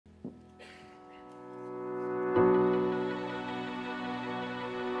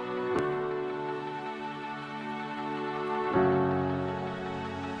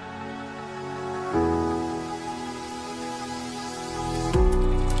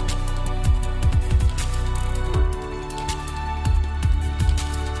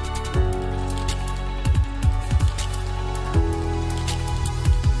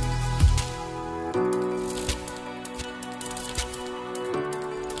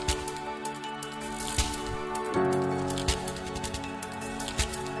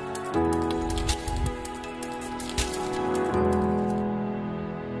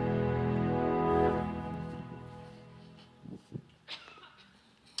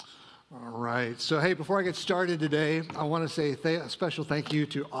All right. So, hey, before I get started today, I want to say a special thank you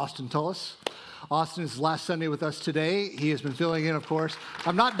to Austin Tullis. Austin is last Sunday with us today. He has been filling in, of course.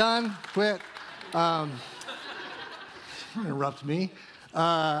 I'm not done. Quit. Interrupt me.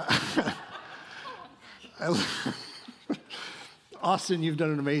 Austin, you've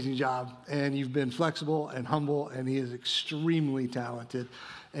done an amazing job, and you've been flexible and humble, and he is extremely talented.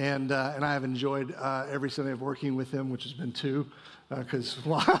 And I have enjoyed every Sunday of working with him, which has been two, because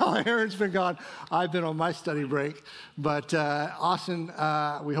while Aaron's been gone, I've been on my study break. But Austin,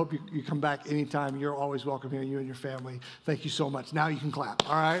 we hope you come back anytime. You're always welcome here, you and your family. Thank you so much. Now you can clap,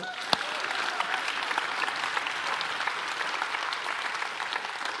 all right?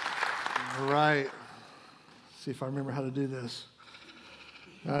 All right. Let's see if I remember how to do this.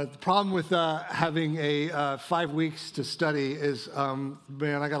 The problem with having 5 weeks to study is,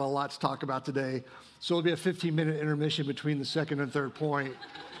 man, I got a lot to talk about today. So it'll be a 15-minute intermission between the second and third point.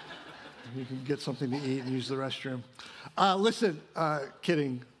 You can get something to eat and use the restroom. Listen,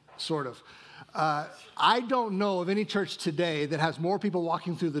 kidding, sort of. I don't know of any church today that has more people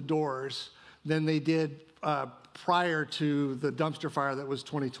walking through the doors than they did prior to the dumpster fire that was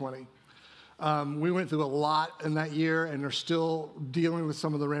 2020. We went through a lot in that year and are still dealing with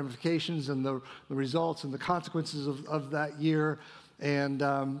some of the ramifications and the results and the consequences of that year. And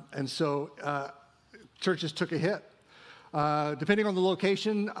so churches took a hit. Depending on the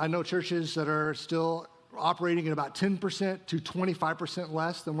location, I know churches that are still operating at about 10% to 25%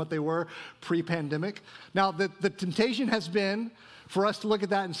 less than what they were pre-pandemic. Now, the temptation has been for us to look at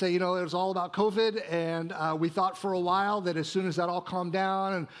that and say, you know, it was all about COVID, and we thought for a while that as soon as that all calmed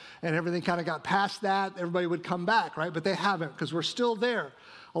down and everything kind of got past that, everybody would come back, right? But they haven't, because we're still there.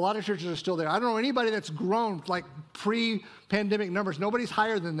 A lot of churches are still there. I don't know anybody that's grown like pre-pandemic numbers. Nobody's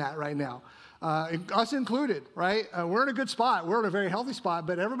higher than that right now, us included, right? We're in a good spot. We're in a very healthy spot,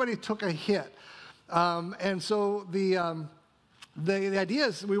 but everybody took a hit. And so the idea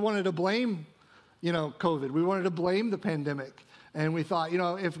is we wanted to blame, COVID. We wanted to blame the pandemic. And we thought,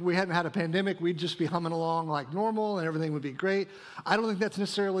 if we hadn't had a pandemic, we'd just be humming along like normal and everything would be great. I don't think that's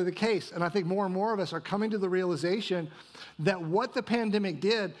necessarily the case. And I think more and more of us are coming to the realization that what the pandemic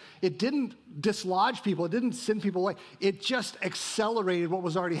did, it didn't dislodge people. It didn't send people away. It just accelerated what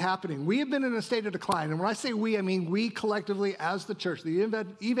was already happening. We have been in a state of decline. And when I say we, I mean we collectively as the church, the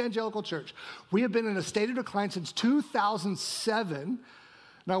evangelical church. We have been in a state of decline since 2007.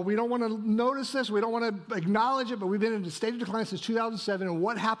 Now, we don't want to notice this, we don't want to acknowledge it, but we've been in a state of decline since 2007, and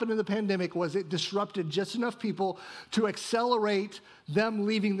what happened in the pandemic was it disrupted just enough people to accelerate them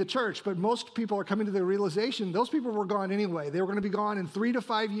leaving the church. But most people are coming to the realization those people were gone anyway. They were going to be gone in 3 to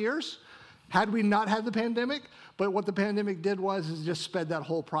 5 years had we not had the pandemic. But what the pandemic did was it just sped that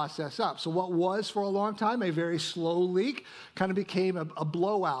whole process up. So what was for a long time a very slow leak kind of became a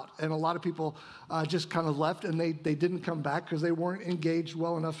blowout. And a lot of people just kind of left, and they didn't come back because they weren't engaged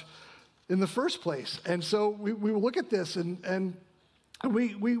well enough in the first place. And so we look at this and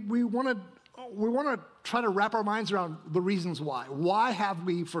we want to try to wrap our minds around the reasons why. Why have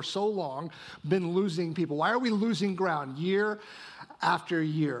we for so long been losing people? Why are we losing ground year after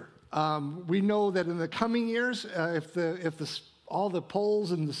year? We know that in the coming years, all the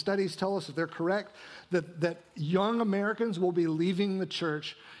polls and the studies tell us that they're correct, that young Americans will be leaving the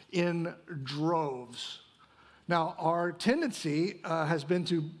church in droves. Now, our tendency has been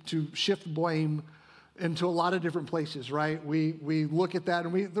to shift blame into a lot of different places, right? We look at that,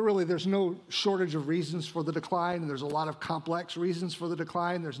 and there's no shortage of reasons for the decline, and there's a lot of complex reasons for the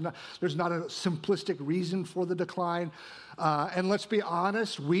decline. There's not a simplistic reason for the decline. And let's be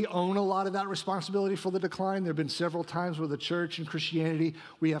honest, we own a lot of that responsibility for the decline. There have been several times where the church and Christianity,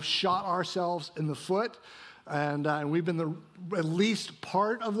 we have shot ourselves in the foot, and we've been at least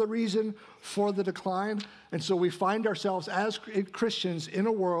part of the reason for the decline. And so we find ourselves as Christians in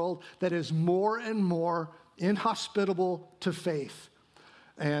a world that is more and more inhospitable to faith,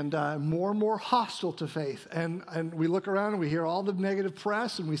 and more and more hostile to faith. And we look around and we hear all the negative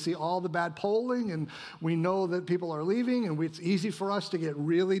press, and we see all the bad polling, and we know that people are leaving, and it's easy for us to get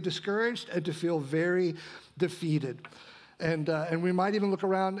really discouraged and to feel very defeated. And we might even look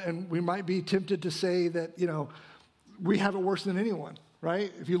around and we might be tempted to say that, we have it worse than anyone,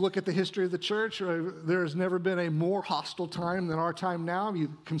 right? If you look at the history of the church, there has never been a more hostile time than our time now.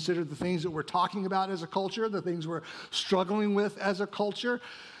 You consider the things that we're talking about as a culture, the things we're struggling with as a culture.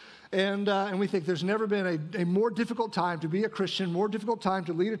 And we think there's never been a more difficult time to be a Christian, more difficult time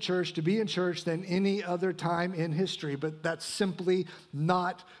to lead a church, to be in church than any other time in history. But that's simply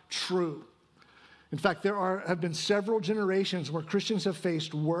not true. In fact, have been several generations where Christians have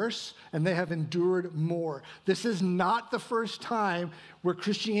faced worse and they have endured more. This is not the first time where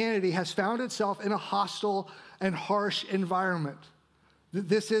Christianity has found itself in a hostile and harsh environment.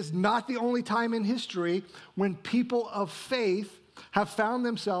 This is not the only time in history when people of faith have found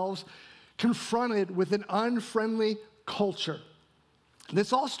themselves confronted with an unfriendly culture.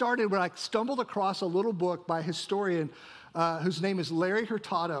 This all started when I stumbled across a little book by a historian whose name is Larry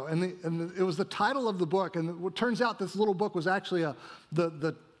Hurtado, and it was the title of the book, and it turns out this little book was actually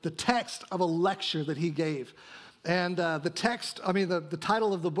the text of a lecture that he gave. And the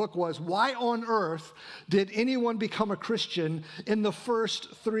title of the book was, "Why on Earth Did Anyone Become a Christian in the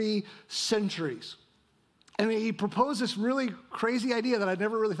First 3 Centuries?" And he proposed this really crazy idea that I'd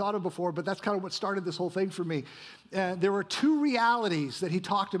never really thought of before, but that's kind of what started this whole thing for me. There were two realities that he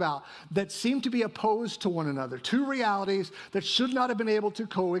talked about that seemed to be opposed to one another, two realities that should not have been able to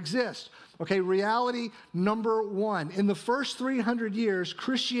coexist. Okay, reality number one. In the first 300 years,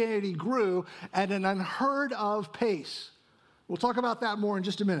 Christianity grew at an unheard of pace. We'll talk about that more in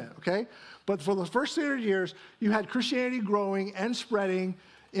just a minute, okay? But for the first 300 years, you had Christianity growing and spreading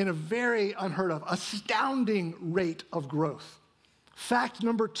in a very unheard of, astounding rate of growth. Fact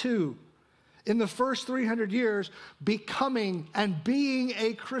number two, in the first 300 years, becoming and being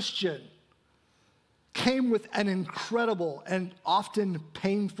a Christian came with an incredible and often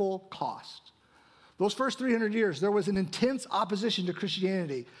painful cost. Those first 300 years, there was an intense opposition to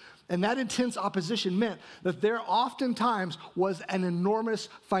Christianity. And that intense opposition meant that there oftentimes was an enormous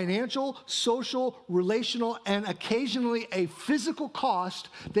financial, social, relational, and occasionally a physical cost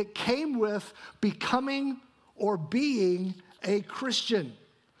that came with becoming or being a Christian.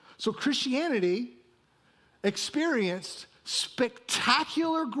 So Christianity experienced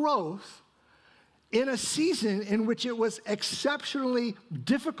spectacular growth in a season in which it was exceptionally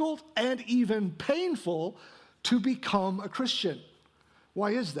difficult and even painful to become a Christian.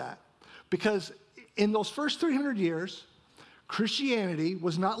 Why is that? Because in those first 300 years, Christianity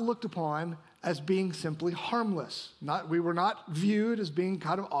was not looked upon as being simply harmless. We were not viewed as being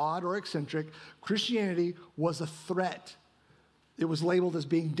kind of odd or eccentric. Christianity was a threat. It was labeled as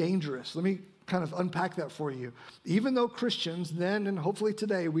being dangerous. Let me kind of unpack that for you. Even though Christians then and hopefully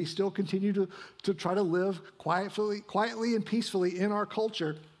today, we still continue to try to live quietly and peacefully in our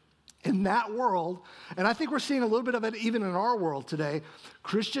culture, in that world, and I think we're seeing a little bit of it even in our world today,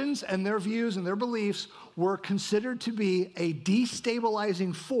 Christians and their views and their beliefs were considered to be a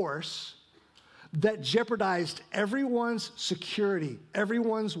destabilizing force that jeopardized everyone's security,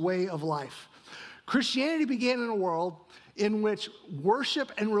 everyone's way of life. Christianity began in a world in which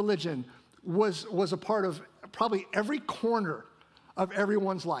worship and religion was a part of probably every corner of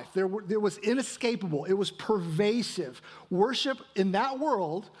everyone's life. There was inescapable. It was pervasive. Worship in that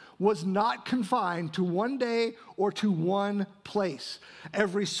world was not confined to one day or to one place.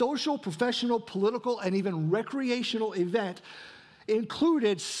 Every social, professional, political, and even recreational event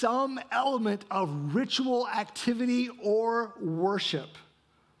included some element of ritual activity or worship.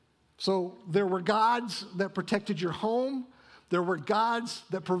 So there were gods that protected your home. There were gods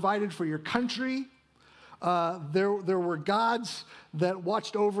that provided for your country. There were gods that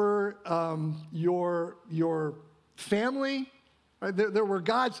watched over your family. Right? There were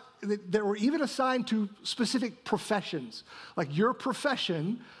gods that were even assigned to specific professions. Like your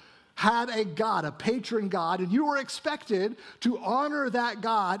profession had a god, a patron god, and you were expected to honor that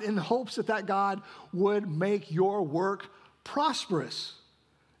god in hopes that that god would make your work prosperous.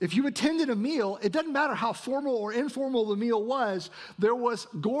 If you attended a meal, it doesn't matter how formal or informal the meal was, there was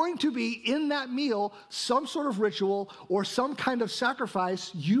going to be in that meal some sort of ritual or some kind of sacrifice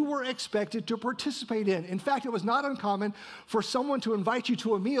you were expected to participate in. In fact, it was not uncommon for someone to invite you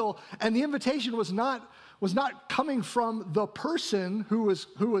to a meal, and the invitation was not coming from the person who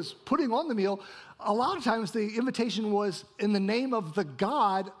was putting on the meal. A lot of times the invitation was in the name of the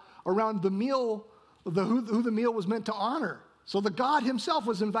god around the meal, who the meal was meant to honor. So the God himself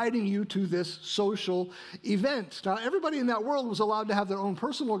was inviting you to this social event. Now, everybody in that world was allowed to have their own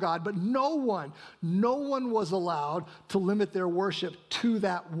personal God, but no one was allowed to limit their worship to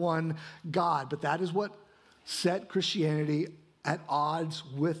that one God. But that is what set Christianity at odds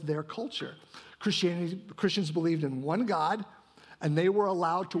with their culture. Christians believed in one God, and they were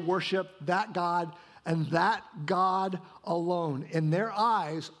allowed to worship that God and that God alone. In their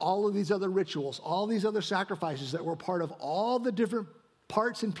eyes, all of these other rituals, all these other sacrifices that were part of all the different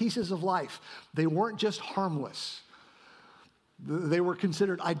parts and pieces of life, they weren't just harmless. They were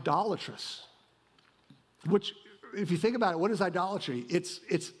considered idolatrous. Which, if you think about it, what is idolatry? It's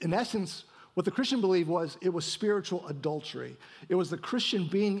in essence What the Christian believed was it was spiritual adultery. It was the Christian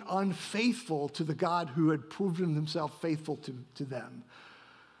being unfaithful to the God who had proven himself faithful to them.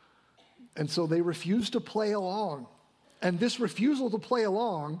 And so they refused to play along. And this refusal to play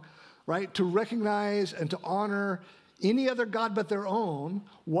along, right, to recognize and to honor any other God but their own,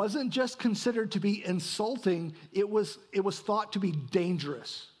 wasn't just considered to be insulting, it was thought to be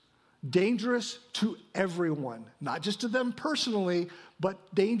dangerous. Dangerous to everyone, not just to them personally,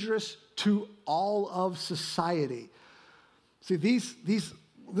 but dangerous to all of society. See, this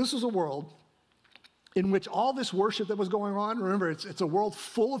was a world in which all this worship that was going on, remember, it's a world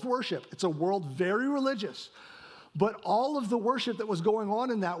full of worship. It's a world very religious. But all of the worship that was going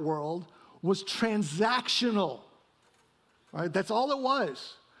on in that world was transactional. Right? That's all it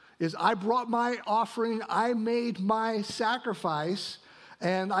was, is I brought my offering, I made my sacrifice,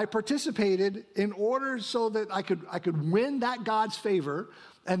 and I participated in order so that I could win that God's favor,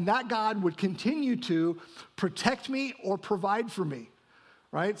 and that God would continue to protect me or provide for me,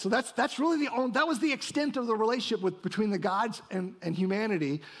 right? So that's really that was the extent of the relationship between the gods and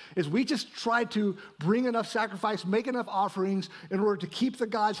humanity, is we just tried to bring enough sacrifice, make enough offerings in order to keep the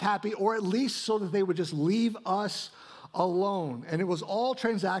gods happy, or at least so that they would just leave us alone. And it was all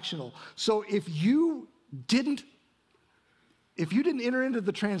transactional. So if you didn't enter into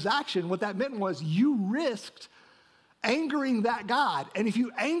the transaction, what that meant was you risked angering that God. And if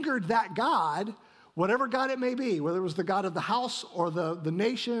you angered that God, whatever God it may be, whether it was the God of the house or the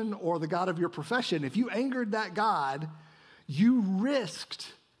nation or the God of your profession, if you angered that God, you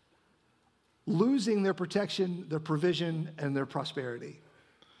risked losing their protection, their provision, and their prosperity.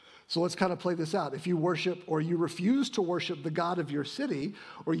 So let's kind of play this out. If you worship or you refuse to worship the God of your city,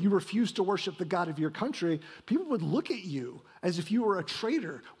 or you refuse to worship the God of your country, people would look at you as if you were a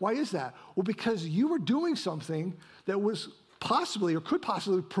traitor. Why is that? Well, because you were doing something that was possibly or could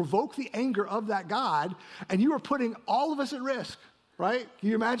possibly provoke the anger of that God, and you were putting all of us at risk, right? Can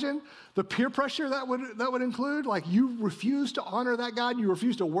you imagine the peer pressure that would include? Like, you refuse to honor that God, you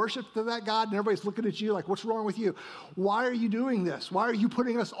refuse to worship that God, and everybody's looking at you like, what's wrong with you? Why are you doing this? Why are you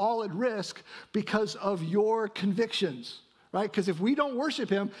putting us all at risk because of your convictions, right? Because if we don't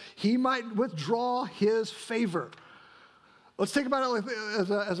worship him, he might withdraw his favor. Let's think about it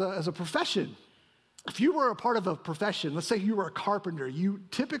as a profession. If you were a part of a profession, let's say you were a carpenter, you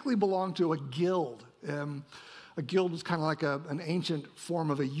typically belonged to a guild. A guild was kind of like an ancient form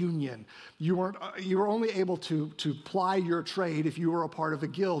of a union. You were only able to ply your trade if you were a part of a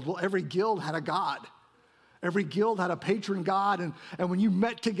guild. Well, every guild had a god. Every guild had a patron god, and when you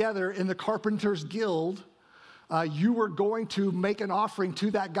met together in the carpenter's guild, you were going to make an offering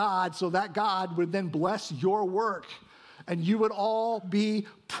to that god, so that god would then bless your work, and you would all be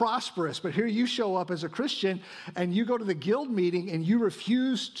prosperous. But here you show up as a Christian, and you go to the guild meeting, and you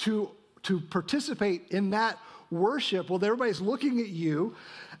refuse to participate in that worship. Well, everybody's looking at you,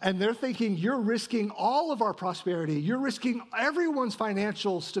 and they're thinking you're risking all of our prosperity. You're risking everyone's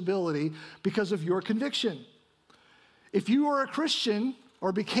financial stability because of your conviction. If you are a Christian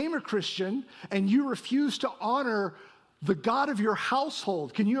or became a Christian and you refuse to honor the God of your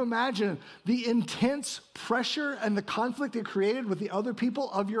household, can you imagine the intense pressure and the conflict it created with the other people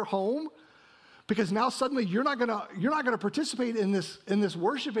of your home? Because now suddenly you're not gonna participate in this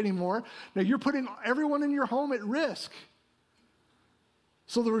worship anymore. Now you're putting everyone in your home at risk.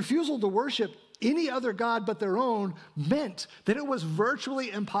 So the refusal to worship any other god but their own meant that it was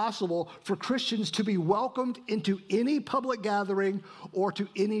virtually impossible for Christians to be welcomed into any public gathering or to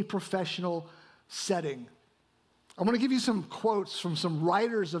any professional setting. I'm going to give you some quotes from some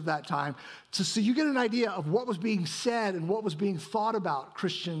writers of that time so you get an idea of what was being said and what was being thought about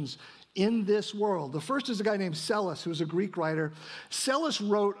Christians in this world. The first is a guy named Psellus, who was a Greek writer. Psellus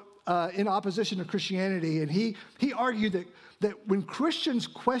wrote in opposition to Christianity, and he argued that when Christians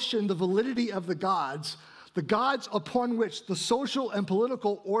questioned the validity of the gods upon which the social and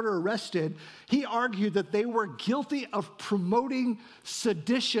political order rested, he argued that they were guilty of promoting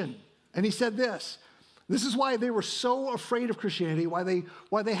sedition. And he said this is why they were so afraid of Christianity, why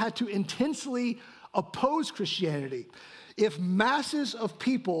they had to intensely oppose Christianity. If masses of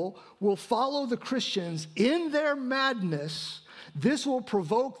people will follow the Christians in their madness, this will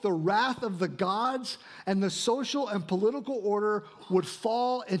provoke the wrath of the gods, and the social and political order would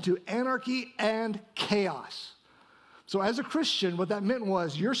fall into anarchy and chaos. So as a Christian, what that meant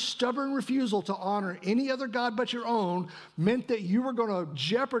was your stubborn refusal to honor any other god but your own meant that you were going to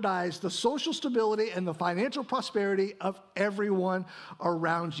jeopardize the social stability and the financial prosperity of everyone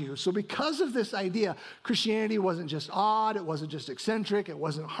around you. So because of this idea, Christianity wasn't just odd, it wasn't just eccentric, it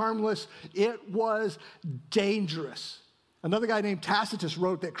wasn't harmless, it was dangerous. Another guy named Tacitus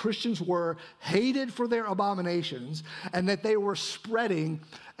wrote that Christians were hated for their abominations and that they were spreading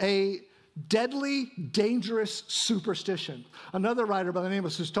a deadly, dangerous superstition. Another writer by the name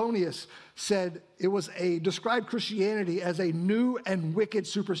of Suetonius said described Christianity as a new and wicked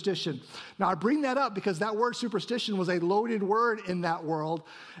superstition. Now, I bring that up because that word superstition was a loaded word in that world,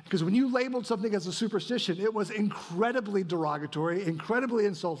 because when you labeled something as a superstition, it was incredibly derogatory, incredibly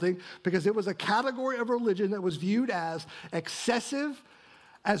insulting, because it was a category of religion that was viewed as excessive,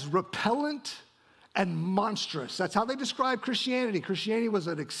 as repellent, and monstrous. That's how they described Christianity. Christianity was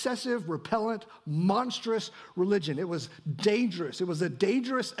an excessive, repellent, monstrous religion. It was dangerous. It was a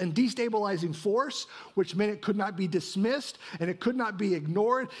dangerous and destabilizing force, which meant it could not be dismissed and it could not be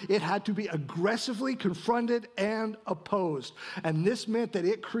ignored. It had to be aggressively confronted and opposed. And this meant that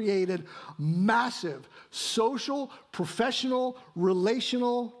it created massive social, professional,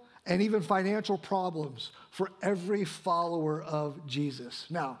 relational, and even financial problems for every follower of Jesus.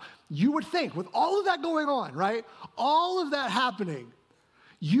 Now, you would think, with all of that going on, right? All of that happening,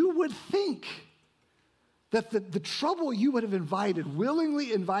 you would think that the trouble you would have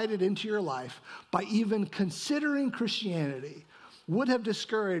willingly invited into your life by even considering Christianity would have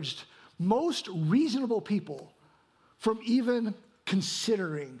discouraged most reasonable people from even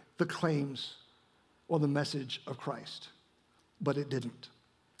considering the claims or the message of Christ. But it didn't.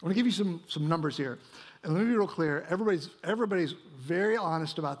 I want to give you some numbers here. And let me be real clear. Everybody's very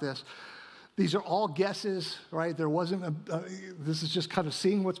honest about this. These are all guesses, right? There wasn't this is just kind of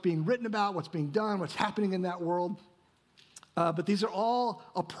seeing what's being written about, what's being done, what's happening in that world. But these are all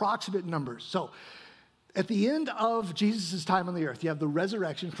approximate numbers. So at the end of Jesus' time on the earth, you have the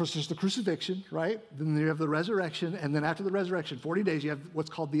resurrection. Of course, there's the crucifixion, right? Then you have the resurrection. And then after the resurrection, 40 days, you have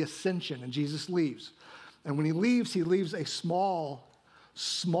what's called the ascension, and Jesus leaves. And when he leaves a small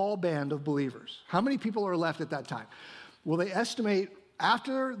band of believers. How many people are left at that time? Well, they estimate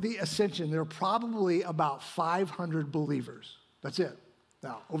after the ascension, there are probably about 500 believers. That's it.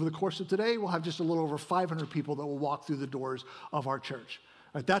 Now, over the course of today, we'll have just a little over 500 people that will walk through the doors of our church.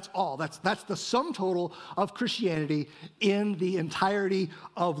 Right, that's all. That's the sum total of Christianity in the entirety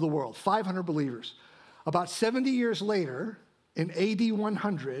of the world. 500 believers. About 70 years later, in AD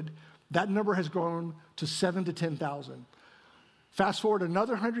 100, that number has grown to 7,000 to 10,000. Fast forward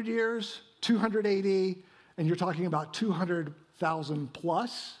another 100 years, 280, and you're talking about 200,000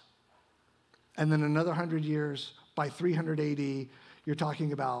 plus. And then another 100 years, by 380, you're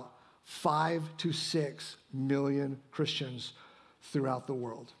talking about 5 to 6 million Christians throughout the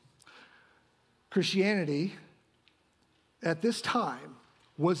world. Christianity, at this time,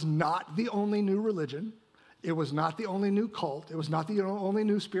 was not the only new religion. It was not the only new cult. It was not the only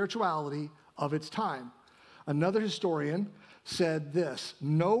new spirituality of its time. Another historian said this: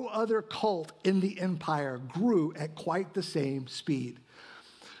 no other cult in the empire grew at quite the same speed.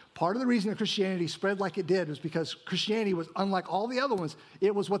 Part of the reason that Christianity spread like it did was because Christianity was unlike all the other ones.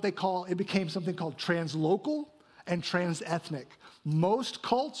 It was it became something called translocal and transethnic. Most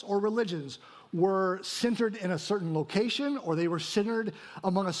cults or religions were centered in a certain location, or they were centered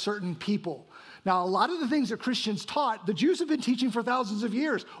among a certain people. Now, a lot of the things that Christians taught, the Jews have been teaching for thousands of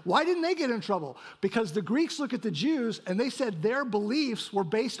years. Why didn't they get in trouble? Because the Greeks look at the Jews and they said their beliefs were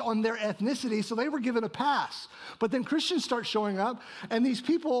based on their ethnicity, so they were given a pass. But then Christians start showing up, and these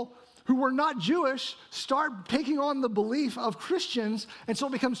people who were not Jewish start taking on the belief of Christians, and so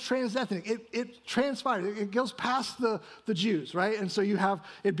it becomes transethnic. It transpires. It goes past the Jews, right? And so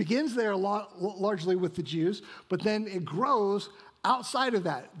it begins there largely with the Jews, but then it grows outside of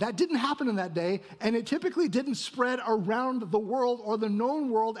that. That didn't happen in that day, and it typically didn't spread around the world or the known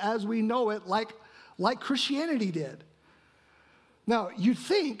world as we know it like Christianity did. Now, you'd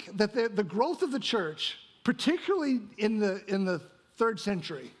think that the growth of the church, particularly in the 3rd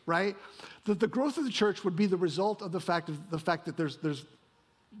century, right, that the growth of the church would be the result of the fact that there's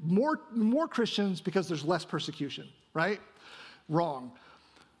more Christians because there's less persecution, right? Wrong.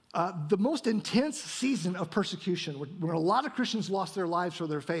 The most intense season of persecution, when a lot of Christians lost their lives for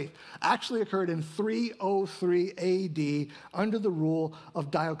their faith, actually occurred in 303 AD under the rule of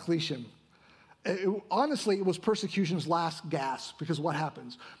Diocletian. Honestly, it was persecution's last gasp, because what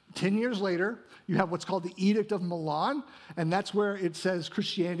happens? 10 years later, you have what's called the Edict of Milan, and that's where it says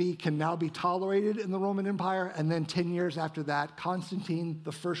Christianity can now be tolerated in the Roman Empire. And then 10 years after that, Constantine,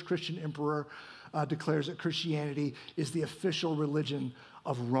 the first Christian emperor, declares that Christianity is the official religion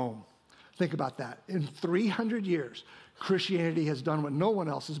of Rome. Think about that. In 300 years, Christianity has done what no one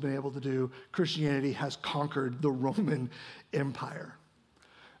else has been able to do. Christianity has conquered the Roman Empire.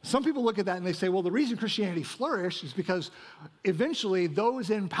 Some people look at that and they say, well, the reason Christianity flourished is because eventually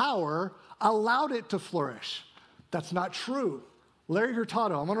those in power allowed it to flourish. That's not true. Larry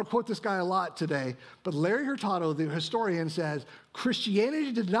Hurtado, I'm going to quote this guy a lot today, but Larry Hurtado, the historian, says,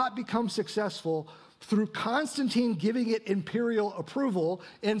 Christianity did not become successful through Constantine giving it imperial approval.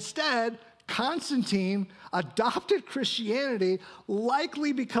 Instead, Constantine adopted Christianity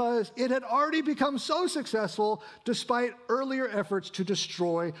likely because it had already become so successful despite earlier efforts to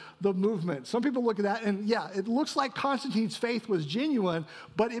destroy the movement. Some people look at that and yeah, it looks like Constantine's faith was genuine,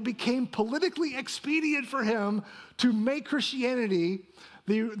 but it became politically expedient for him to make Christianity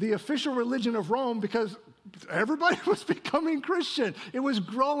the official religion of Rome because everybody was becoming Christian. It was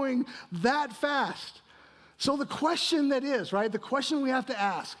growing that fast. So the question that is, right, the question we have to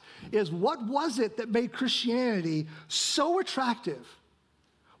ask is, what was it that made Christianity so attractive?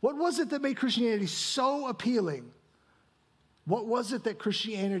 What was it that made Christianity so appealing? What was it that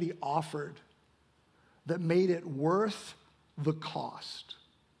Christianity offered that made it worth the cost?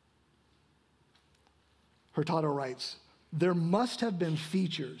 Hurtado writes, there must have been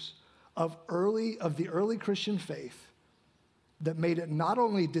features of the early Christian faith that made it not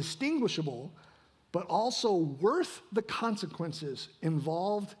only distinguishable, but also worth the consequences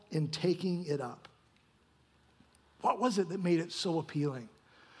involved in taking it up. What was it that made it so appealing?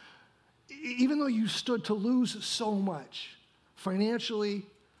 Even though you stood to lose so much, financially,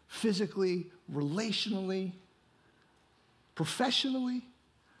 physically, relationally, professionally,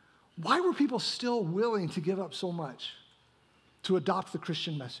 why were people still willing to give up so much to adopt the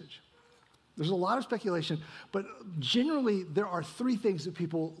Christian message? There's a lot of speculation, but generally there are three things that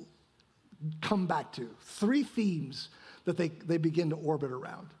people come back to, three themes that they begin to orbit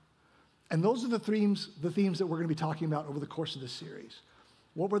around. And those are the themes that we're going to be talking about over the course of this series.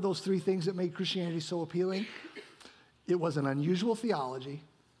 What were those three things that made Christianity so appealing? It was an unusual theology,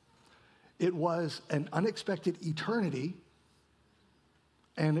 it was an unexpected eternity,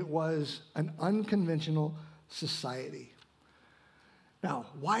 and it was an unconventional society. Now,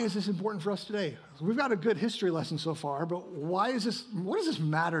 why is this important for us today? We've got a good history lesson so far, but what does this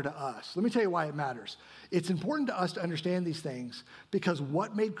matter to us? Let me tell you why it matters. It's important to us to understand these things because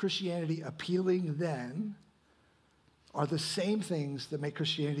what made Christianity appealing then are the same things that make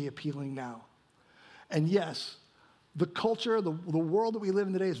Christianity appealing now. And yes, the culture, the world that we live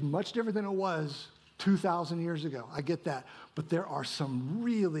in today is much different than it was 2,000 years ago. I get that. But there are some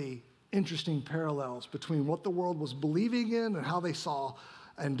really interesting parallels between what the world was believing in and how they saw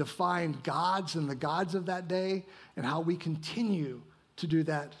and defined gods and the gods of that day and how we continue to do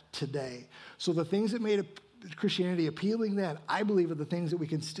that today. So the things that made Christianity appealing then, I believe, are the things that we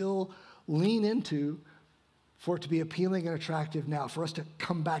can still lean into for it to be appealing and attractive now, for us to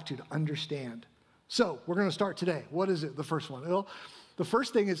come back to understand. So we're going to start today. What is it? The first one. Well, the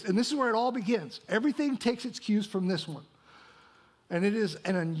first thing is, and this is where it all begins. Everything takes its cues from this one. And it is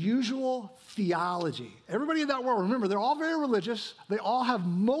an unusual theology. Everybody in that world, remember, they're all very religious. They all have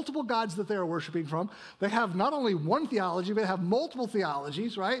multiple gods that they are worshiping from. They have not only one theology, but they have multiple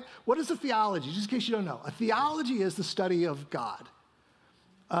theologies, right? What is a theology? Just in case you don't know. A theology is the study of God.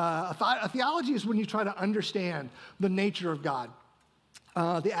 A theology is when you try to understand the nature of God,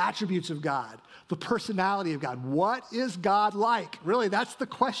 the attributes of God, the personality of God. What is God like? Really, that's the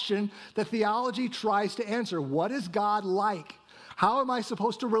question that theology tries to answer. What is God like? How am I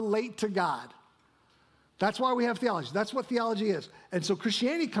supposed to relate to God? That's why we have theology. That's what theology is. And so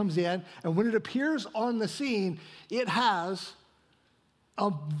Christianity comes in, and when it appears on the scene, it has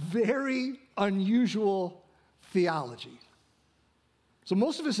a very unusual theology. So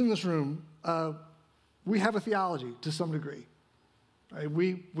most of us in this room, we have a theology to some degree. Right?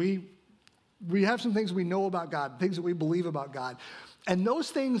 We have some things we know about God, things that we believe about God. And those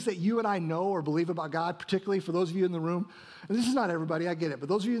things that you and I know or believe about God, particularly for those of you in the room, and this is not everybody, I get it, but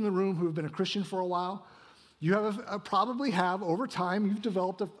those of you in the room who have been a Christian for a while, you probably have, over time, you've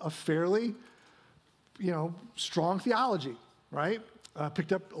developed a fairly, strong theology, right?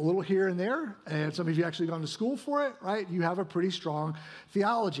 Picked up a little here and there, and some of you actually gone to school for it, right? You have a pretty strong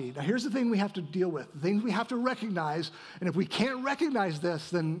theology. Now, here's the thing we have to deal with, the things we have to recognize, and if we can't recognize this,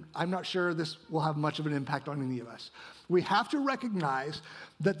 then I'm not sure this will have much of an impact on any of us. We have to recognize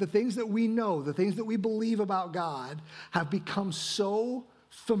that the things that we know, the things that we believe about God have become so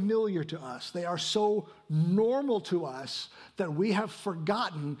familiar to us. They are so normal to us that we have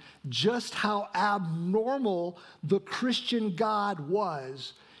forgotten just how abnormal the Christian God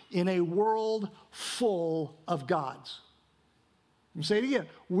was in a world full of gods. Let me say it again.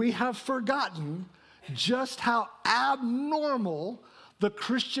 We have forgotten just how abnormal the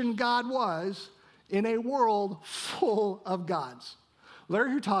Christian God was in a world full of gods.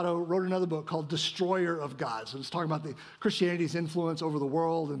 Larry Hurtado wrote another book called Destroyer of Gods. And it's talking about Christianity's influence over the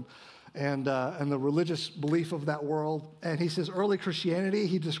world. and the religious belief of that world. And he says early Christianity,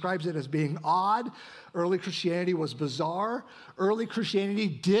 he describes it as being odd. Early Christianity was bizarre. Early Christianity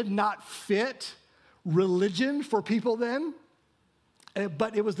did not fit religion for people then,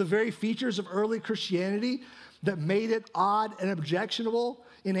 but it was the very features of early Christianity that made it odd and objectionable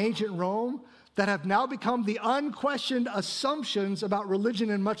in ancient Rome that have now become the unquestioned assumptions about religion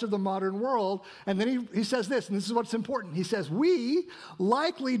in much of the modern world. And then he says this, and this is what's important. He says, we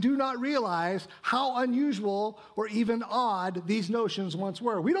likely do not realize how unusual or even odd these notions once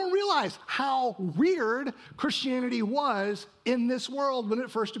were. We don't realize how weird Christianity was in this world when it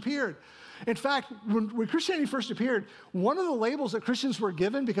first appeared. In fact, when Christianity first appeared, one of the labels that Christians were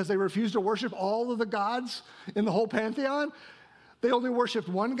given because they refused to worship all of the gods in the whole pantheon, they only worshiped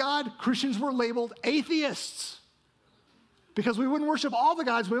one God. Christians were labeled atheists because we wouldn't worship all the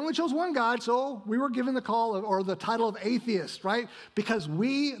gods. We only chose one God, so we were given the or the title of atheist, right? Because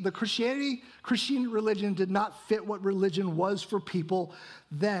the Christian religion did not fit what religion was for people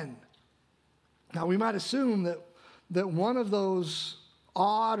then. Now, we might assume that one of those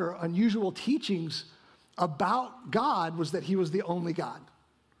odd or unusual teachings about God was that he was the only God.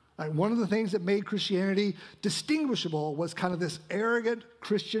 Right? One of the things that made Christianity distinguishable was kind of this arrogant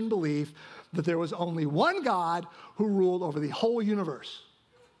Christian belief that there was only one God who ruled over the whole universe.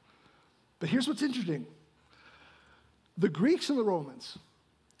 But here's what's interesting. The Greeks and the Romans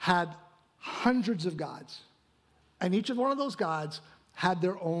had hundreds of gods, and each of one of those gods had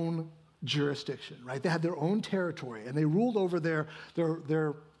their own jurisdiction, right? They had their own territory, and they ruled over their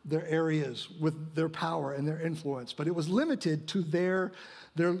areas with their power and their influence, but it was limited to their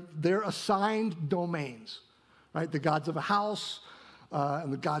assigned domains, right? The gods of a house,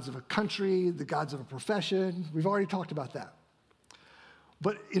 and the gods of a country, the gods of a profession. We've already talked about that.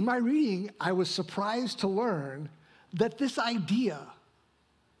 But in my reading, I was surprised to learn that this idea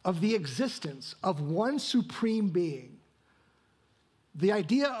of the existence of one supreme being, the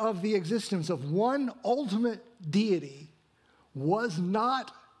idea of the existence of one ultimate deity, was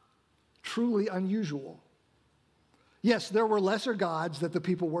not truly unusual. Yes, there were lesser gods that the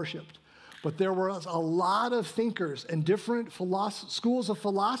people worshiped, but there were a lot of thinkers and different schools of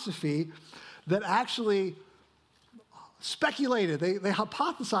philosophy that actually speculated, they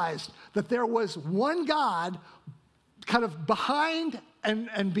hypothesized that there was one God kind of behind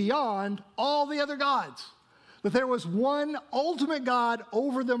and beyond all the other gods, that there was one ultimate God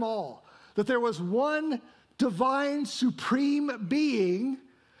over them all, that there was one divine supreme being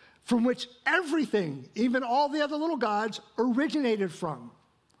from which everything, even all the other little gods, originated from.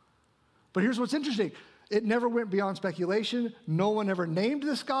 But here's what's interesting. It never went beyond speculation. No one ever named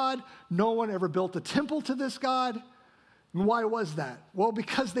this God. No one ever built a temple to this God. And why was that? Well,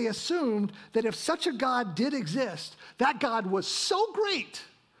 because they assumed that if such a God did exist, that God was so great,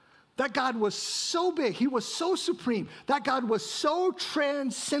 that God was so big, he was so supreme, that God was so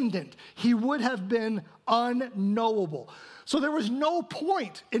transcendent, he would have been unknowable. So there was no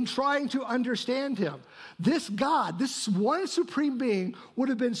point in trying to understand him. This God, this one supreme being, would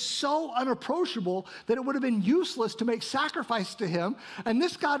have been so unapproachable that it would have been useless to make sacrifice to him. And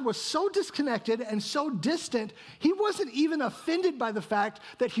this God was so disconnected and so distant, he wasn't even offended by the fact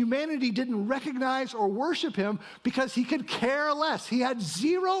that humanity didn't recognize or worship him because he could care less. He had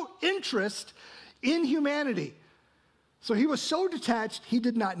zero interest in humanity. So he was so detached, he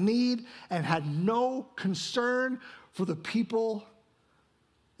did not need and had no concern for the people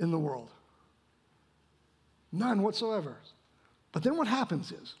in the world. None whatsoever. But then what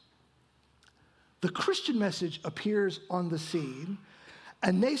happens is the Christian message appears on the scene,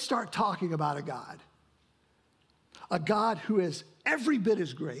 and they start talking about a God who is every bit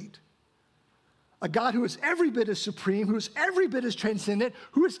as great, a God who is every bit as supreme, who is every bit as transcendent,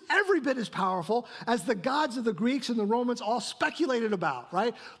 who is every bit as powerful as the gods of the Greeks and the Romans all speculated about,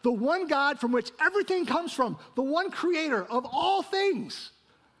 right? The one God from which everything comes from, the one creator of all things.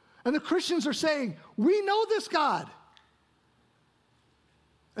 And the Christians are saying, we know this God.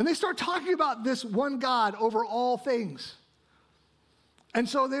 And they start talking about this one God over all things. And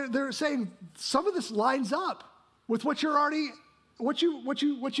so they're saying some of this lines up with what you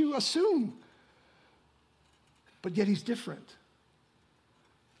assume. But yet he's different.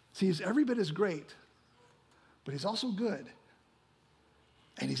 See, he's every bit as great, but he's also good.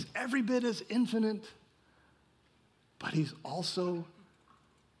 And he's every bit as infinite, but he's also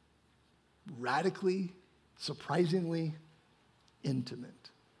radically, surprisingly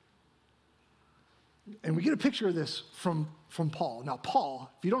intimate. And we get a picture of this from Paul. Now, Paul,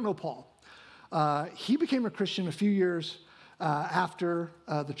 if you don't know Paul, he became a Christian a few years after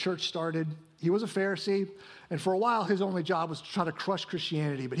the church started he was a Pharisee, and for a while his only job was to try to crush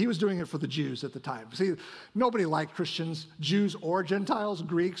Christianity, but he was doing it for the Jews at the time. See, nobody liked Christians, Jews or Gentiles,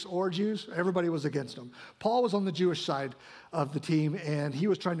 Greeks or Jews. Everybody was against them. Paul was on the Jewish side of the team, and he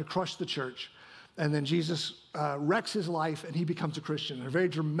was trying to crush the church. And then Jesus wrecks his life, and he becomes a Christian. A very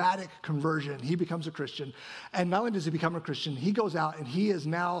dramatic conversion. He becomes a Christian. And not only does he become a Christian, he goes out and he is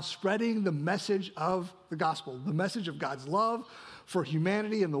now spreading the message of the gospel, the message of God's love for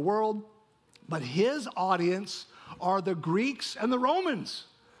humanity and the world. But his audience are the Greeks and the Romans,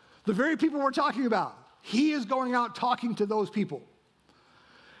 the very people we're talking about. He is going out talking to those people.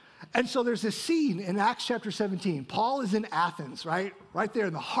 And so there's this scene in Acts chapter 17. Paul is in Athens, right? Right there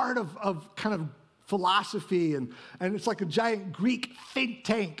in the heart of kind of philosophy, and it's like a giant Greek think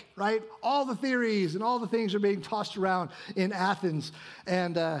tank, right? All the theories and all the things are being tossed around in Athens.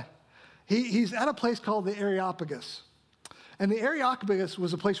 And he's at a place called the Areopagus. And the Areopagus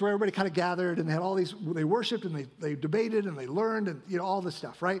was a place where everybody kind of gathered, and they had all these, they worshiped and they debated and they learned and all this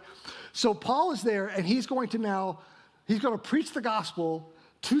stuff, right? So Paul is there, and he's going to preach the gospel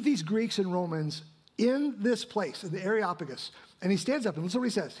to these Greeks and Romans in this place, in the Areopagus. And he stands up and listen to what he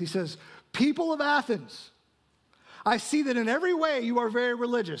says. He says, "People of Athens, I see that in every way you are very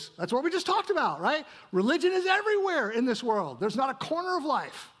religious." That's what we just talked about, right? Religion is everywhere in this world. There's not a corner of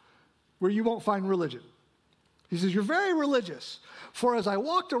life where you won't find religion. He says, "You're very religious. For as I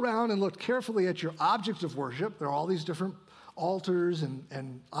walked around and looked carefully at your objects of worship," there are all these different altars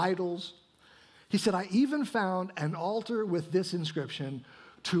and idols. He said, "I even found an altar with this inscription,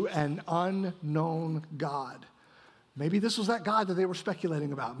 'To an unknown God.'" Maybe this was that God that they were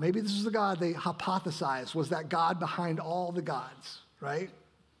speculating about. Maybe this was the God they hypothesized was that God behind all the gods, right?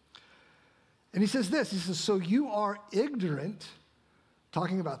 And he says this, he says, "So you are ignorant,"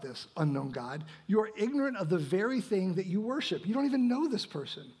 talking about this unknown God, "you are ignorant of the very thing that you worship." You don't even know this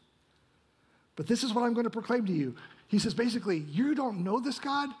person. "But this is what I'm going to proclaim to you." He says, basically, you don't know this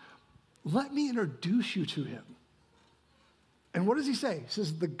God? Let me introduce you to him. And what does he say? He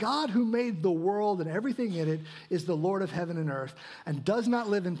says, "The God who made the world and everything in it is the Lord of heaven and earth, and does not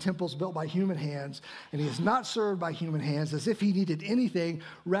live in temples built by human hands, and he is not served by human hands as if he needed anything.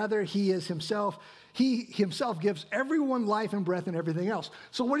 Rather, he himself gives everyone life and breath and everything else."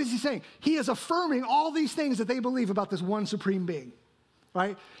 So what is he saying? He is affirming all these things that they believe about this one supreme being,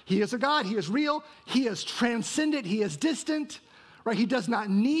 right? He is a God. He is real. He is transcendent. He is distant. Right? He does not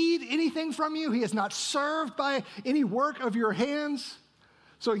need anything from you. He is not served by any work of your hands.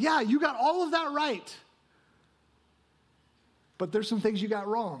 So yeah, you got all of that right. But there's some things you got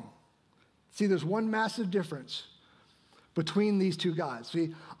wrong. See, there's one massive difference between these two gods.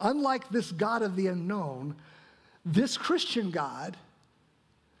 See, unlike this God of the unknown, this Christian God,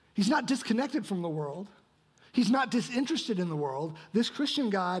 he's not disconnected from the world. He's not disinterested in the world. This Christian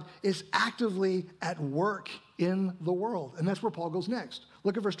God is actively at work in the world. And that's where Paul goes next.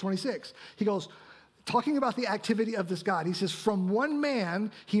 Look at verse 26. He goes, talking about the activity of this God, he says, "From one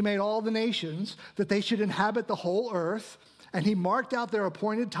man he made all the nations, that they should inhabit the whole earth, and he marked out their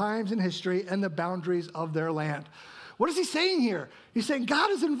appointed times in history and the boundaries of their land." What is he saying here? He's saying God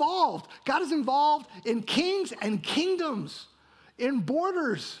is involved. God is involved in kings and kingdoms, in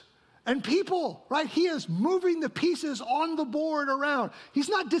borders and people, right? He is moving the pieces on the board around. He's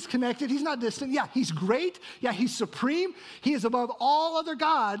not disconnected. He's not distant. Yeah, he's great. Yeah, he's supreme. He is above all other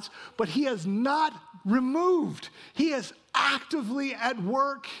gods, but he is not removed. He is actively at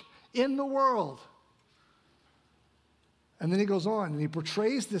work in the world. And then he goes on and he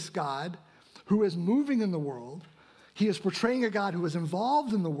portrays this God who is moving in the world. He is portraying a God who is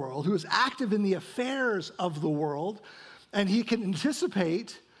involved in the world, who is active in the affairs of the world, and he can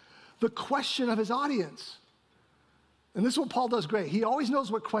anticipate the question of his audience. And this is what Paul does great. He always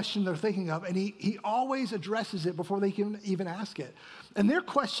knows what question they're thinking of, and he always addresses it before they can even ask it. And their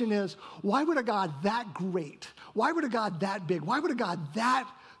question is, why would a God that great, why would a God that big, why would a God that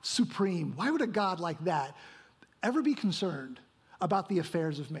supreme, why would a God like that ever be concerned about the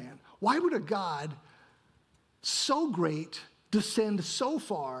affairs of man? Why would a God so great descend so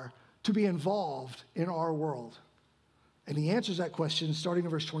far to be involved in our world? And he answers that question starting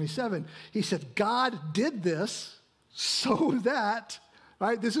in verse 27. He said, God did this so that,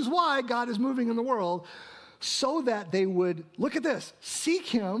 right? This is why God is moving in the world, so that they would, look at this, seek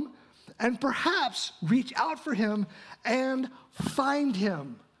him and perhaps reach out for him and find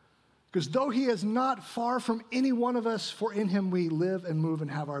him. Because though he is not far from any one of us, for in him we live and move and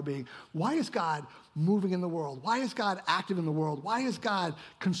have our being. Why is God moving in the world? Why is God active in the world? Why is God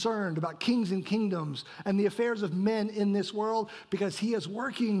concerned about kings and kingdoms and the affairs of men in this world? Because he is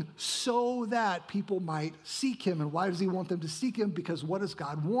working so that people might seek him. And why does he want them to seek him? Because what does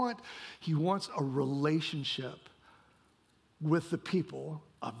God want? He wants a relationship with the people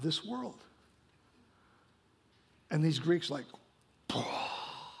of this world. And these Greeks like,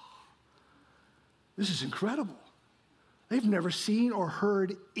 this is incredible. They've never seen or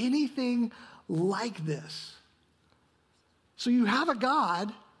heard anything like this. So you have a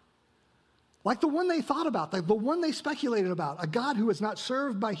God like the one they thought about, like the one they speculated about, a God who is not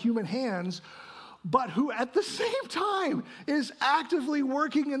served by human hands, but who at the same time is actively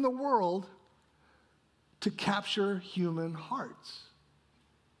working in the world to capture human hearts.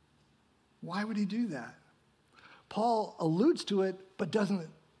 Why would he do that? Paul alludes to it, but doesn't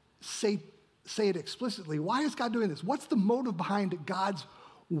say it explicitly. Why is God doing this? What's the motive behind God's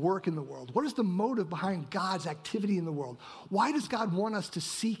work in the world? What is the motive behind God's activity in the world? Why does God want us to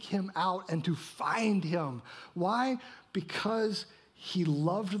seek him out and to find him? Why? Because he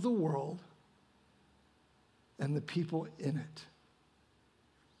loved the world and the people in it.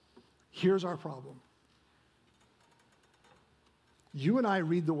 Here's our problem. You and I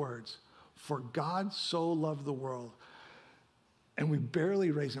read the words, "For God so loved the world," and we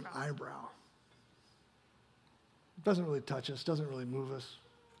barely raise an eyebrow. It doesn't really touch us, doesn't really move us,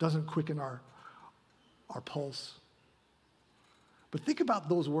 doesn't quicken our pulse. But think about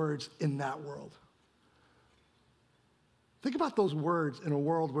those words in that world. Think about those words in a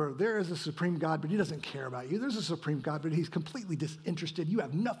world where there is a supreme God, but he doesn't care about you. There's a supreme God, but he's completely disinterested. You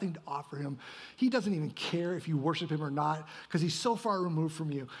have nothing to offer him. He doesn't even care if you worship him or not because he's so far removed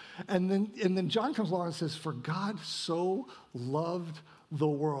from you. And then John comes along and says, "For God so loved the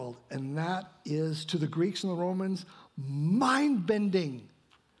world." And that is, to the Greeks and the Romans, mind-bending.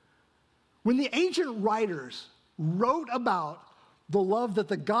 When the ancient writers wrote about the love that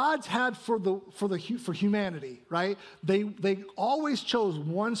the gods had for humanity, right? They always chose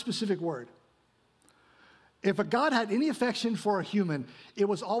one specific word. If a god had any affection for a human, it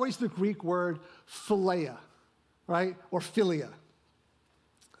was always the Greek word philia, right? Or philia.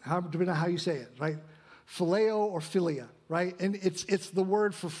 Depending on how you say it, right? Phileo or philia, right? And it's the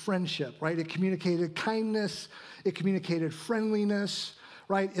word for friendship, right? It communicated kindness, it communicated friendliness,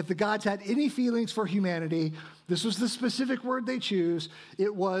 right? If the gods had any feelings for humanity, this was the specific word they choose.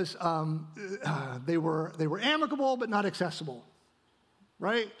 It was, they were amicable but not accessible,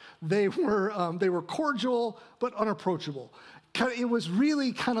 right? They were cordial but unapproachable. It was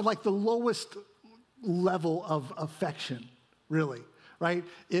really kind of like the lowest level of affection, really, right?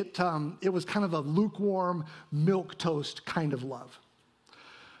 It was kind of a lukewarm milquetoast kind of love.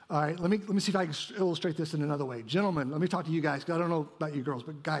 All right, let me see if I can illustrate this in another way. Gentlemen, let me talk to you guys, because I don't know about you girls,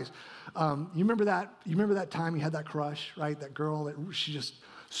 but guys, you remember that time you had that crush, right? That girl that she just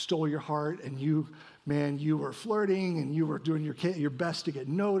stole your heart, and you were flirting, and you were doing your best to get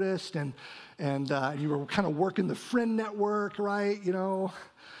noticed, and you were kind of working the friend network, right? You know,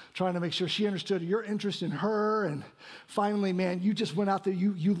 trying to make sure she understood your interest in her, and finally, man, you just went out there,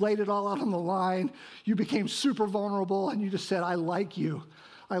 you laid it all out on the line, you became super vulnerable, and you just said, "I like you.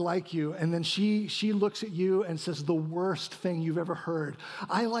 I like you." And then she looks at you and says the worst thing you've ever heard.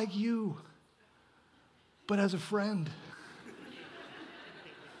 "I like you, but as a friend."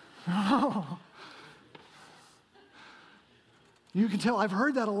 Oh. You can tell I've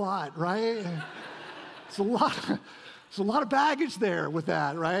heard that a lot, right? It's a lot of baggage there with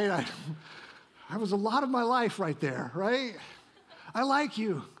that, right? I was a lot of my life right there, right? "I like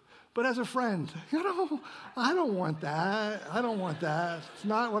you, but as a friend." I don't want that. I don't want that. It's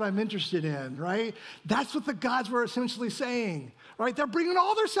not what I'm interested in, right? That's what the gods were essentially saying, right? They're bringing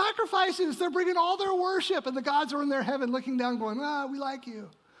all their sacrifices. They're bringing all their worship, and the gods are in their heaven looking down going, "We like you,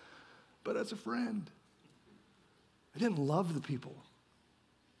 but as a friend." They didn't love the people.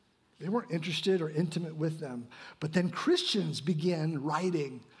 They weren't interested or intimate with them. But then Christians began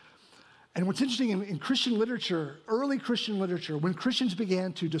writing. And what's interesting in Christian literature, early Christian literature, when Christians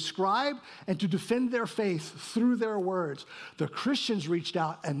began to describe and to defend their faith through their words, the Christians reached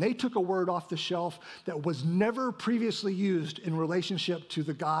out and they took a word off the shelf that was never previously used in relationship to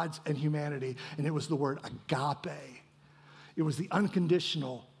the gods and humanity, and it was the word agape. It was the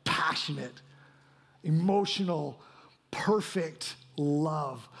unconditional, passionate, emotional, perfect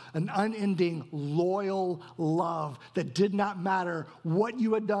love, an unending, loyal love that did not matter what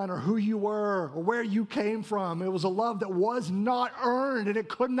you had done or who you were or where you came from. It was a love that was not earned and it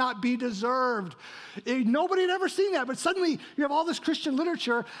could not be deserved. Nobody had ever seen that, but suddenly you have all this Christian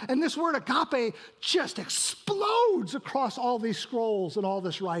literature and this word agape just explodes across all these scrolls and all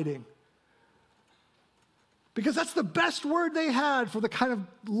this writing. Because that's the best word they had for the kind of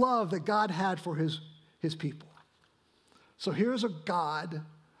love that God had for his people. So here's a God,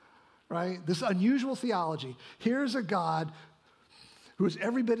 right? This unusual theology. Here's a God who is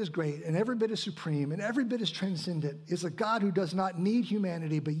every bit as great and every bit as supreme and every bit as transcendent, is a God who does not need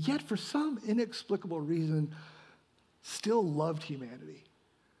humanity, but yet for some inexplicable reason still loved humanity.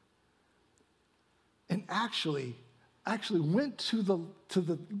 And actually went to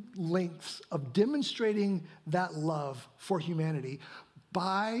the lengths of demonstrating that love for humanity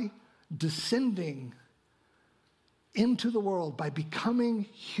by descending into the world, by becoming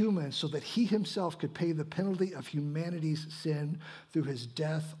human so that he himself could pay the penalty of humanity's sin through his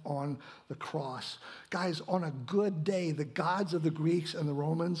death on the cross. Guys, on a good day, the gods of the Greeks and the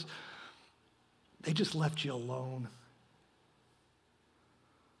Romans, they just left you alone.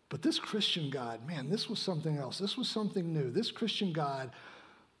 But this Christian God, man, this was something else. This was something new. This Christian God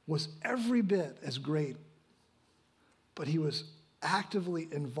was every bit as great, but he was actively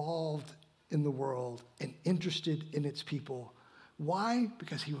involved in the world and interested in its people. Why?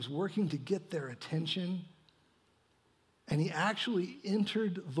 Because he was working to get their attention, and he actually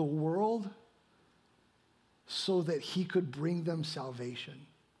entered the world so that he could bring them salvation.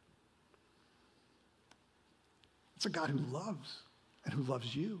 It's a God who loves and who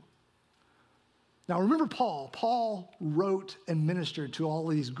loves you. Now remember Paul. Paul wrote and ministered to all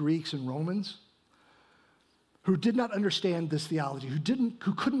of these Greeks and Romans who did not understand this theology, who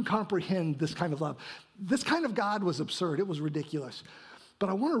couldn't comprehend this kind of love. This kind of God was absurd. It was ridiculous. But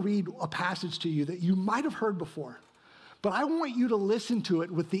I want to read a passage to you that you might have heard before. But I want you to listen to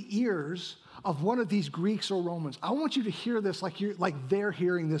it with the ears of one of these Greeks or Romans. I want you to hear this like they're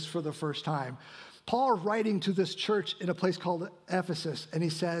hearing this for the first time. Paul is writing to this church in a place called Ephesus, and he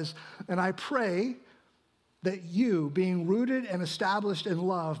says, "And I pray that you, being rooted and established in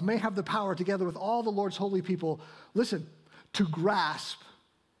love, may have the power, together with all the Lord's holy people," listen, "to grasp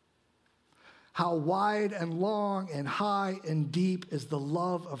how wide and long and high and deep is the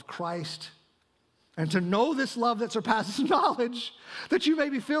love of Christ, and to know this love that surpasses knowledge, that you may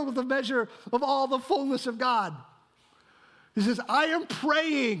be filled with the measure of all the fullness of God." He says, I am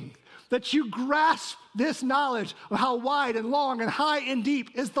praying that you grasp this knowledge of how wide and long and high and deep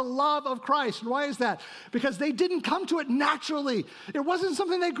is the love of Christ. And why is that? Because they didn't come to it naturally. It wasn't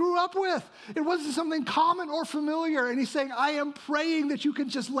something they grew up with. It wasn't something common or familiar. And he's saying, I am praying that you can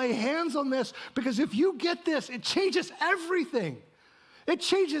just lay hands on this, because if you get this, it changes everything. It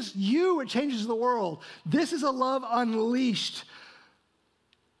changes you. It changes the world. This is a love unleashed.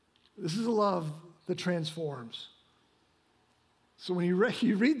 This is a love that transforms. So when you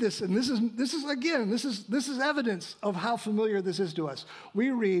read this, and this is evidence of how familiar this is to us. We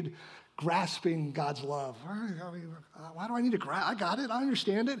read grasping God's love. Why do I need to grasp? I got it. I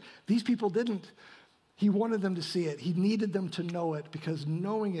understand it. These people didn't. He wanted them to see it. He needed them to know it, because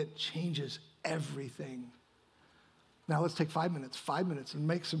knowing it changes everything. Now let's take 5 minutes, and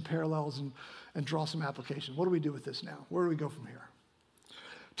make some parallels and draw some application. What do we do with this now? Where do we go from here?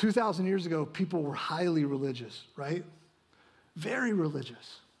 2,000 years ago, people were highly religious, right? Very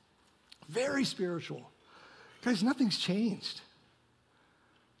religious, very spiritual. Guys, nothing's changed.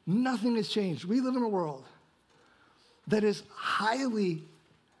 Nothing has changed. We live in a world that is highly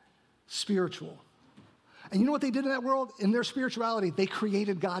spiritual. And you know what they did in that world? In their spirituality, they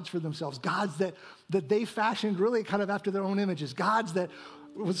created gods for themselves, gods that they fashioned really kind of after their own images, gods that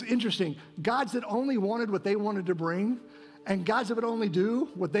was interesting, gods that only wanted what they wanted to bring, and gods that would only do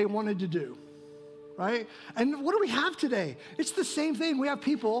what they wanted to do. Right? And what do we have today? It's the same thing. We have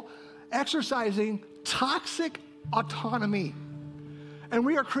people exercising toxic autonomy. And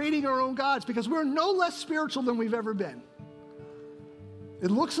we are creating our own gods because we're no less spiritual than we've ever been.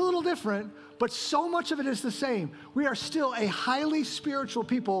 It looks a little different, but so much of it is the same. We are still a highly spiritual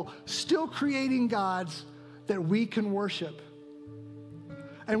people, still creating gods that we can worship.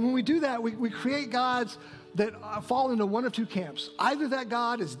 And when we do that, we create gods that fall into one of two camps. Either that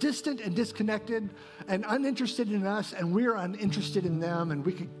God is distant and disconnected and uninterested in us, and we're uninterested in them, and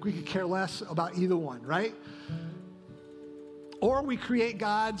we could care less about either one, right? Or we create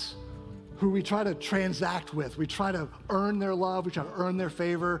gods who we try to transact with. We try to earn their love. We try to earn their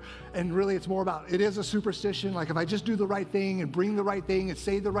favor. And really, it's more about, it is a superstition. Like if I just do the right thing and bring the right thing and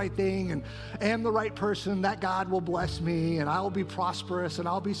say the right thing and am the right person, that God will bless me and I will be prosperous and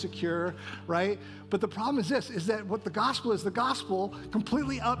I'll be secure, right? But the problem is this, is that what the gospel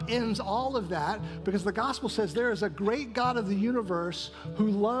completely upends all of that, because the gospel says there is a great God of the universe who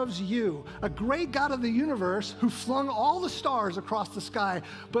loves you, a great God of the universe who flung all the stars across the sky,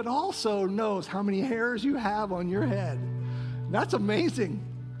 but also knows how many hairs you have on your head. That's amazing.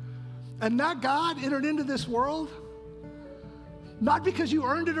 And that God entered into this world not because you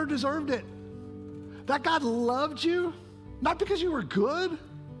earned it or deserved it. That God loved you not because you were good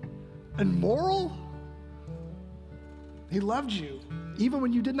and moral. He loved you even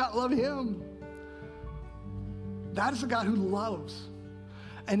when you did not love him. That is a God who loves.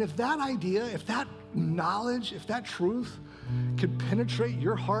 And if that idea, if that knowledge, if that truth could penetrate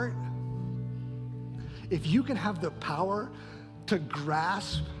your heart, if you can have the power to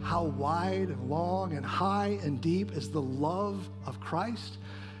grasp how wide and long and high and deep is the love of Christ,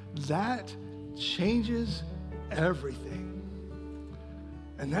 that changes everything.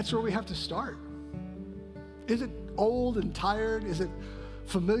 And that's where we have to start. Is it old and tired? Is it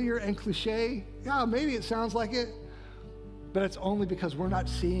familiar and cliche? Yeah, maybe it sounds like it, but it's only because we're not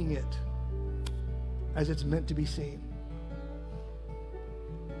seeing it as it's meant to be seen.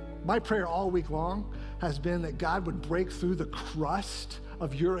 My prayer all week long has been that God would break through the crust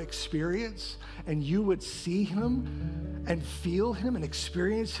of your experience and you would see him and feel him and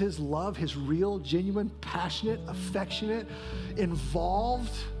experience his love, his real, genuine, passionate, affectionate,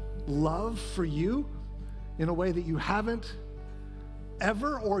 involved love for you in a way that you haven't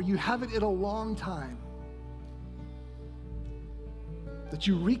ever, or you haven't in a long time. That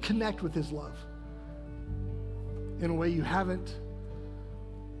you reconnect with his love in a way you haven't,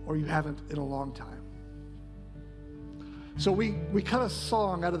 or you haven't in a long time. So we cut a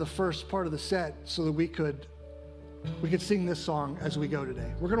song out of the first part of the set so that we could sing this song as we go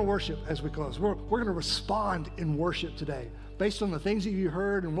today. We're going to worship as we close. We're going to respond in worship today based on the things that you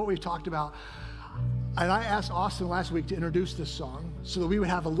heard and what we've talked about. And I asked Austin last week to introduce this song so that we would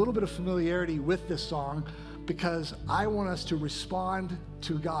have a little bit of familiarity with this song, because I want us to respond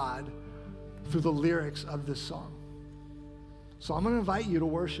to God through the lyrics of this song. So I'm going to invite you to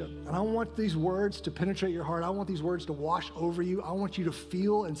worship, and I want these words to penetrate your heart. I want these words to wash over you. I want you to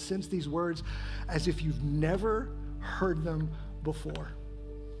feel and sense these words as if you've never heard them before.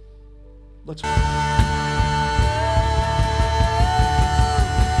 Let's worship.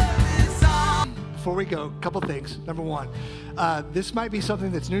 Before we go, a couple things. Number one, this might be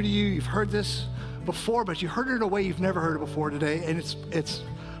something that's new to you. You've heard this before, but you heard it in a way you've never heard it before today, and it's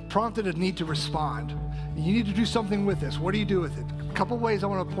prompted a need to respond. You need to do something with this. What do you do with it? A couple ways I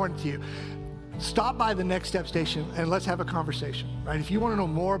want to point to you. Stop by the Next Step station and let's have a conversation, right? If you want to know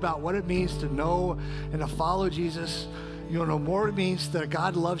more about what it means to know and to follow Jesus, you want to know more what it means that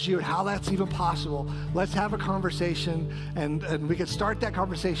God loves you and how that's even possible, let's have a conversation, and we can start that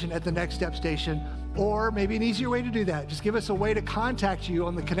conversation at the Next Step station. Or maybe an easier way to do that, just give us a way to contact you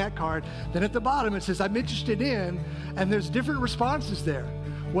on the Connect card. Then at the bottom it says, I'm interested in, and there's different responses there.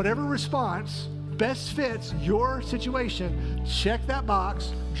 Whatever response best fits your situation, check that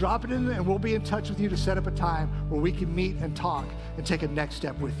box, drop it in, and we'll be in touch with you to set up a time where we can meet and talk and take a next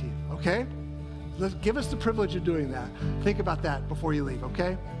step with you, okay? Give us the privilege of doing that. Think about that before you leave,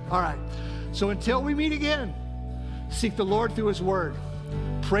 okay? All right, so until we meet again, seek the Lord through his word.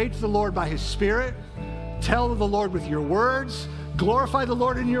 Pray to the Lord by his Spirit. Tell the Lord with your words. Glorify the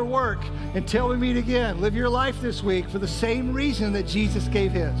Lord in your work. Until we meet again, live your life this week for the same reason that Jesus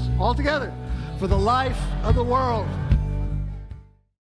gave his. All together, for the life of the world.